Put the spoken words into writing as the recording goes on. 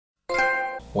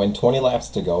when 20 laps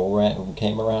to go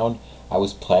came around, I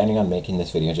was planning on making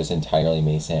this video just entirely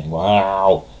me saying,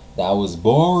 wow, that was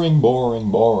boring,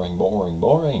 boring, boring, boring,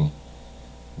 boring.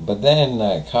 But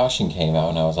then caution came out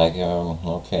and I was like,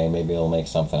 okay, maybe I'll make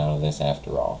something out of this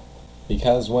after all.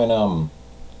 Because when,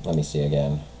 let me see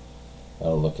again.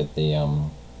 I'll look at the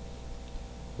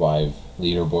live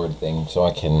leaderboard thing so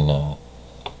I can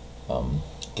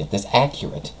get this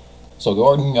accurate. So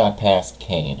Gordon got past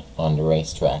Kane on the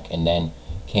racetrack, and then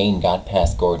Kane got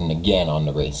past Gordon again on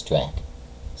the racetrack.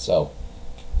 So,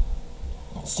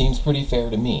 it seems pretty fair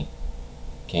to me.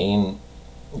 Kane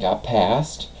got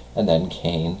past, and then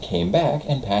Kane came back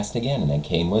and passed again, and then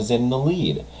Kane was in the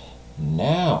lead.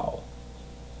 Now,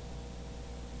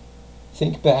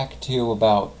 think back to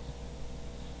about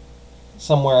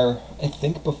somewhere, I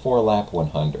think before lap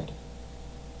 100.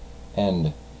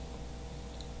 And,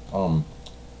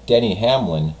 Denny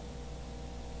Hamlin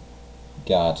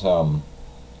got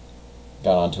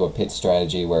onto a pit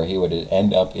strategy where he would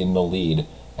end up in the lead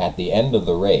at the end of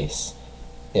the race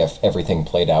if everything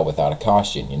played out without a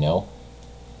caution, you know?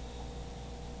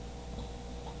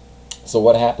 So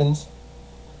what happens?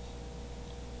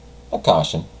 A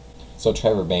caution. So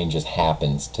Trevor Bayne just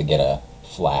happens to get a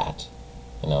flat.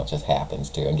 You know, it just happens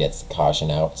to, and gets the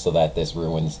caution out so that this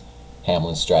ruins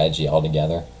Hamlin's strategy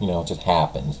altogether. You know, it just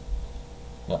happens.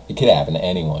 You know, it could happen to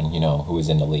anyone, you know, who is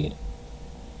in the lead.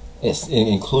 It's,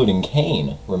 including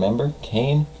Kane. Remember?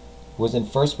 Kane was in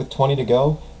first with 20 to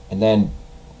go, and then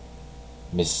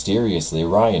mysteriously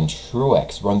Ryan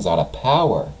Truex runs out of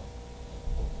power.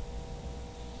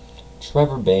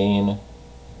 Trevor Bayne,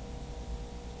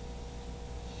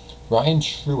 Ryan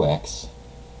Truex,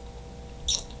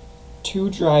 two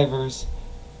drivers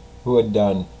who had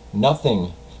done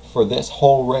nothing for this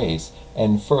whole race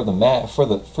and for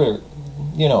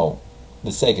you know,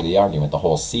 the sake of the argument, the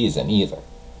whole season either.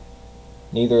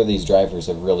 Neither of these drivers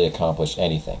have really accomplished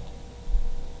anything.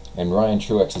 And Ryan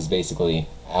Truex is basically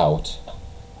out.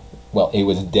 Well, it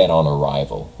was dead on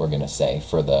arrival, we're going to say,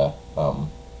 for the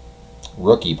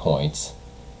rookie points.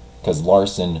 Because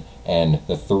Larson and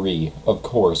the three, of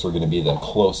course, were going to be the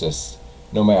closest,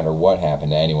 no matter what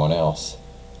happened to anyone else.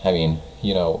 I mean,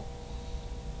 you know,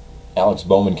 Alex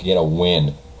Bowman could get a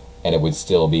win, and it would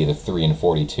still be the 3 and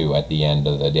 42 at the end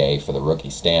of the day for the rookie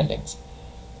standings.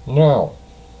 No.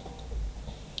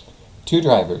 Two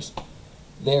drivers,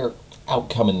 their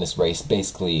outcome in this race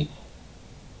basically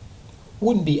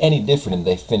wouldn't be any different if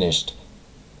they finished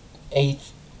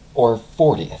 8th or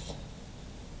 40th.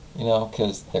 You know,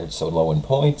 because they're so low in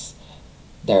points.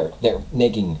 They're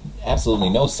making absolutely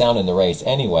no sound in the race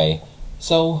anyway.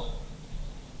 So,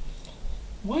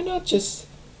 why not just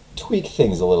tweak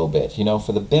things a little bit, you know,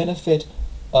 for the benefit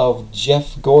of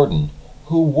Jeff Gordon,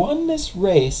 who won this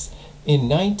race in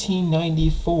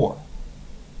 1994.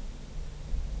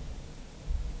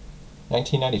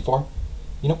 1994?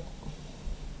 You know,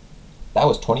 that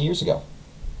was 20 years ago.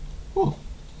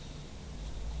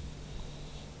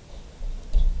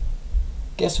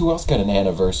 Guess who else got an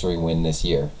anniversary win this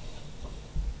year?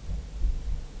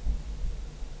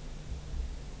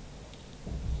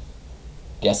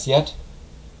 Guess yet?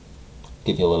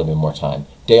 Give you a little bit more time.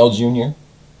 Dale Jr.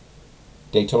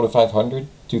 Daytona 500,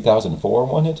 2004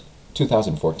 won it,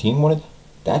 2014 won it.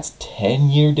 That's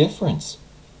 10-year difference.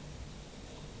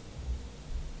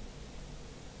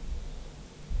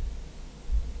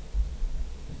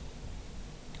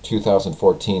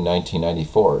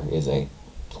 (2014-1994) is a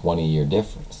 20-year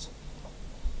difference.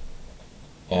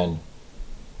 And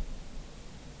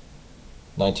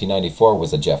 1994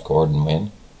 was a Jeff Gordon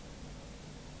win.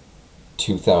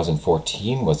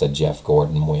 2014 was a Jeff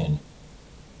Gordon win.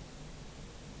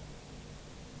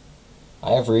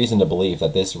 I have reason to believe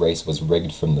that this race was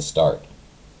rigged from the start.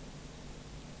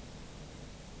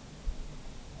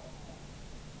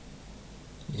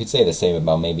 You could say the same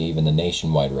about maybe even the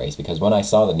nationwide race, because when I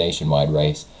saw the nationwide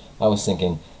race, I was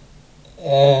thinking,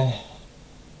 a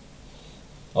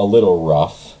little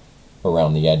rough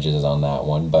around the edges on that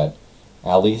one, but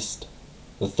at least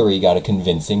the three got a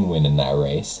convincing win in that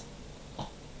race.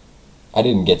 I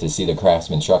didn't get to see the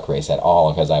Craftsman truck race at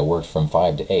all because I worked from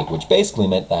 5 to 8, which basically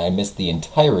meant that I missed the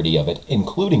entirety of it,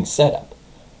 including setup.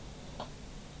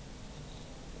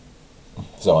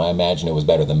 So I imagine it was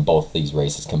better than both these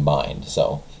races combined,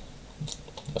 so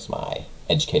that's my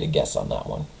educated guess on that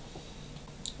one.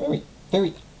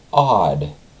 Very odd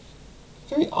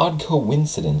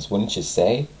coincidence, wouldn't you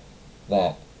say,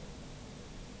 that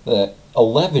the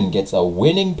 11 gets a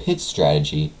winning pit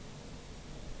strategy,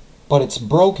 but it's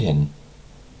broken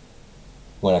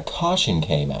when a caution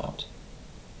came out.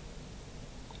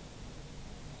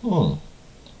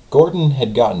 Gordon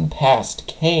had gotten past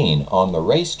Kane on the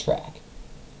racetrack.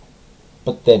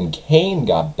 But then Kane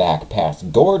got back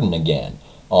past Gordon again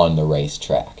on the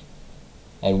racetrack.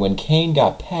 And when Kane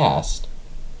got past,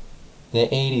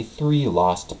 the 83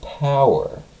 lost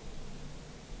power.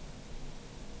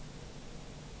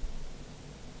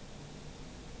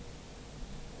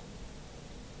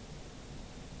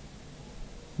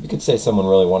 You could say someone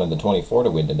really wanted the 24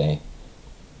 to win today.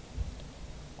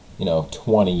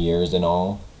 20 years and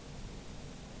all.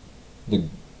 The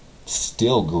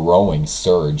still growing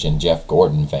surge in Jeff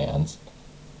Gordon fans.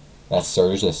 That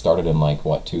surge that started in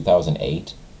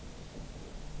 2008?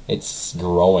 It's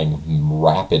growing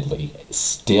rapidly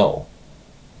still.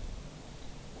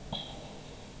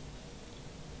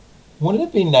 Wouldn't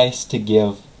it be nice to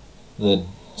give the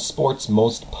sport's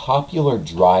most popular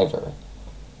driver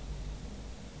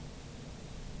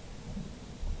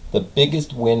the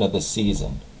biggest win of the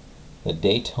season, the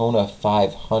Daytona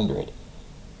 500,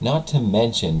 not to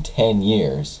mention 10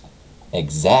 years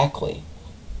exactly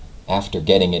after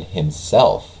getting it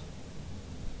himself?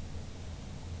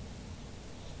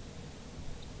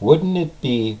 Wouldn't it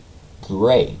be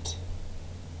great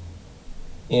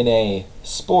in a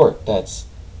sport that's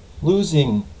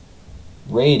losing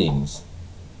ratings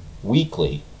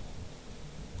weekly,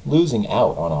 losing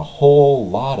out on a whole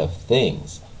lot of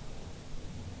things,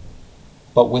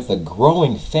 but with a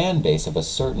growing fan base of a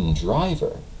certain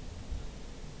driver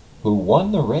who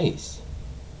won the race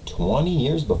 20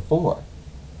 years before,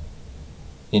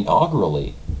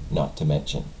 inaugurally, not to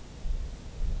mention?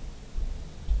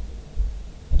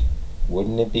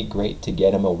 Wouldn't it be great to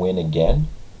get him a win again?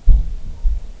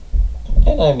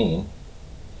 And I mean,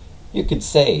 you could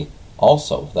say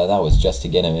also that that was just to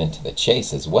get him into the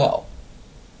chase as well.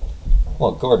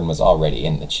 Well, Gordon was already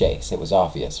in the chase. It was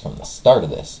obvious from the start of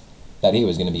this that he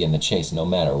was going to be in the chase no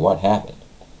matter what happened.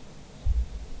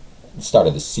 The start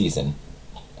of the season,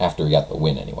 after he got the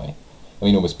win anyway. I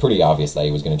mean, it was pretty obvious that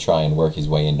he was going to try and work his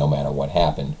way in no matter what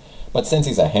happened. But since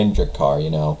he's a Hendrick car,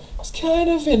 it's kind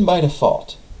of in by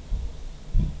default.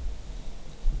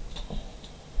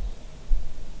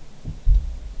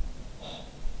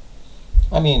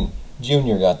 I mean,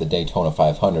 Junior got the Daytona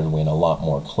 500 win a lot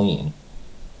more clean.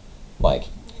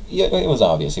 It was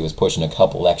obvious he was pushing a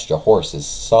couple extra horses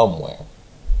somewhere.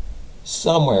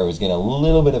 Somewhere he was getting a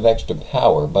little bit of extra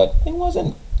power, but it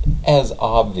wasn't as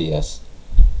obvious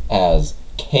as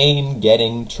Kane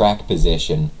getting track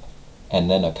position and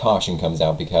then a caution comes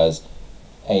out because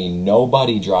a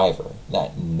nobody driver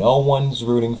that no one's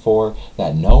rooting for,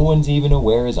 that no one's even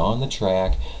aware is on the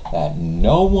track, that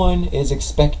no one is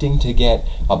expecting to get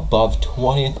above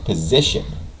 20th position,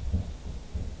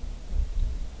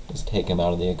 just take him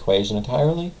out of the equation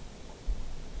entirely,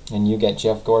 and you get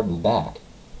Jeff Gordon back.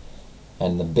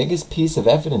 And the biggest piece of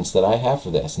evidence that I have for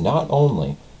this, not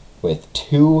only with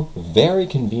two very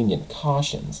convenient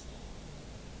cautions,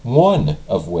 one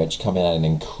of which coming at an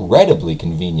incredibly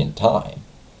convenient time,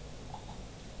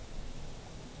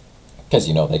 because,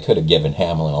 they could have given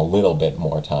Hamlin a little bit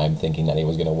more time thinking that he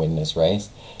was going to win this race.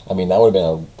 I mean, that would have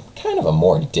been kind of a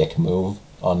more dick move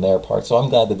on their part. So I'm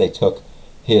glad that they took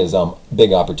his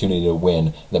big opportunity to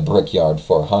win the Brickyard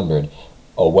 400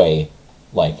 away,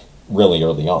 really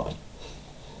early on.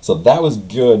 So that was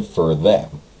good for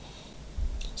them.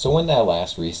 So when that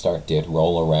last restart did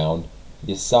roll around,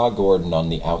 you saw Gordon on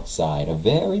the outside. A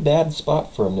very bad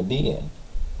spot for him to be in.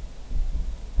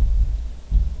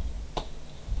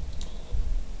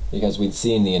 Because we'd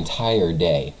seen the entire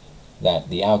day that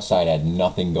the outside had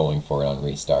nothing going for it on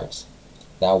restarts.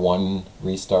 That one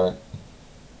restart,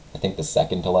 I think the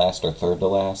second to last or third to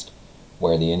last,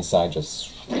 where the inside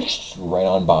just right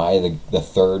on by, the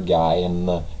third guy in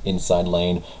the inside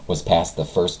lane was past the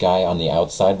first guy on the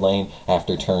outside lane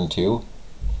after turn 2.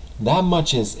 That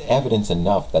much is evidence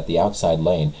enough that the outside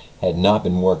lane had not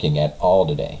been working at all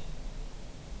today.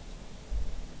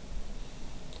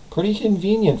 Pretty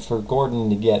convenient for Gordon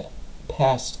to get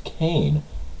past Kane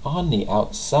on the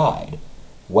outside,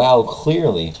 while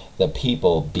clearly the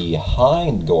people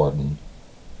behind Gordon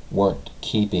weren't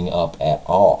keeping up at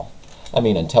all. I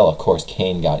mean, until, of course,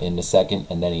 Kane got into second,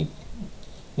 and then he,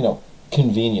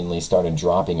 conveniently started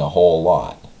dropping a whole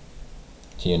lot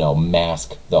to,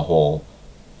 mask the whole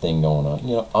thing going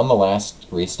on. On the last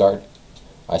restart,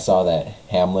 I saw that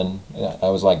Hamlin, I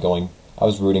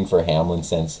was rooting for Hamlin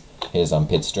since his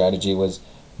pit strategy was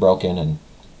broken, and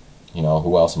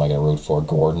who else am I going to root for?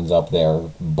 Gordon's up there,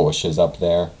 Bush is up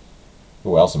there.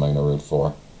 Who else am I going to root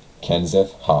for?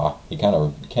 Kenseth?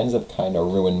 Kenseth kind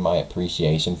of ruined my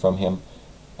appreciation from him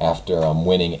after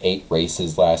winning 8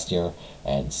 races last year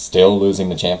and still losing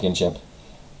the championship.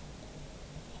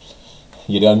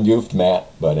 You done goofed, Matt.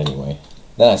 But anyway.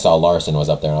 Then I saw Larson was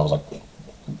up there, and I was like,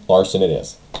 Larson it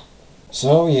is.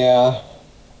 So, yeah.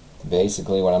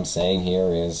 Basically what I'm saying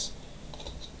here is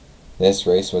this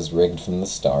race was rigged from the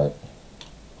start,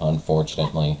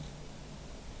 unfortunately.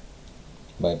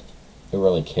 But who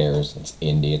really cares? It's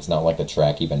Indy. It's not like the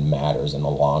track even matters in the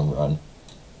long run.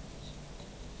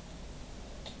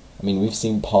 I mean, we've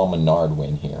seen Paul Menard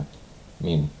win here. I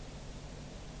mean,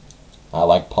 I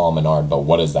like Paul Menard, but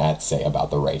what does that say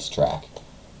about the racetrack?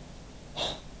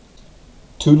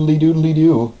 Toodly doodly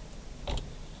doo.